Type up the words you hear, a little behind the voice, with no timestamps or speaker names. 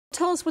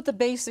tell us what the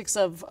basics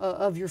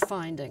of your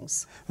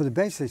findings. Well, the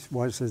basics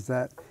is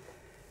that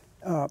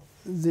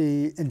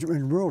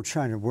in rural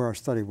China, where our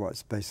study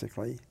was,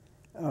 basically,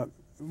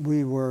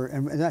 we were,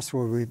 and that's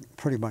where we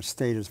pretty much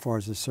stayed as far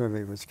as the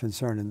survey was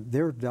concerned, and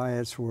their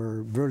diets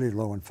were really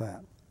low in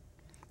fat.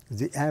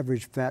 The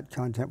average fat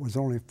content was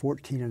only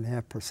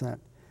 14.5%,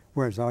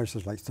 whereas ours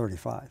was like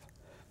 35.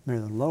 I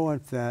mean, low in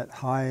fat,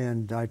 high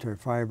in dietary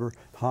fiber,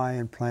 high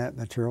in plant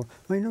material.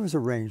 I mean, there was a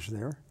range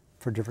there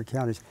for different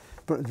counties,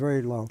 but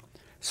very low.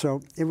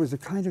 So it was a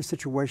kind of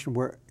situation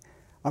where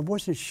I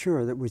wasn't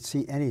sure that we'd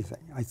see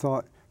anything. I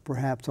thought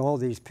perhaps all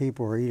these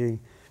people are eating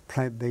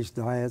plant-based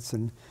diets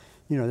and,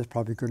 you know, that's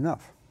probably good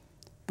enough.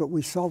 But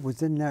we saw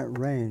within that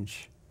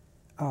range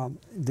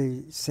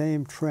the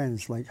same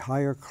trends like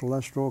higher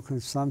cholesterol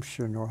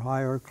consumption or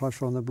higher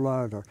cholesterol in the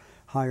blood or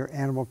higher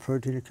animal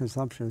protein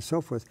consumption and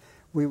so forth.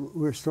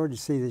 We're starting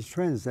to see these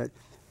trends that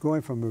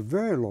going from a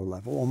very low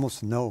level,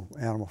 almost no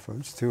animal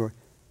foods, to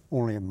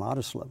only a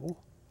modest level,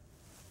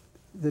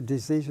 the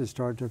diseases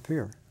started to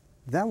appear.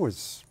 That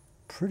was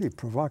pretty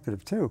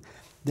provocative too.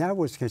 That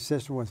was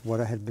consistent with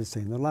what I had been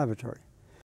seeing in the laboratory.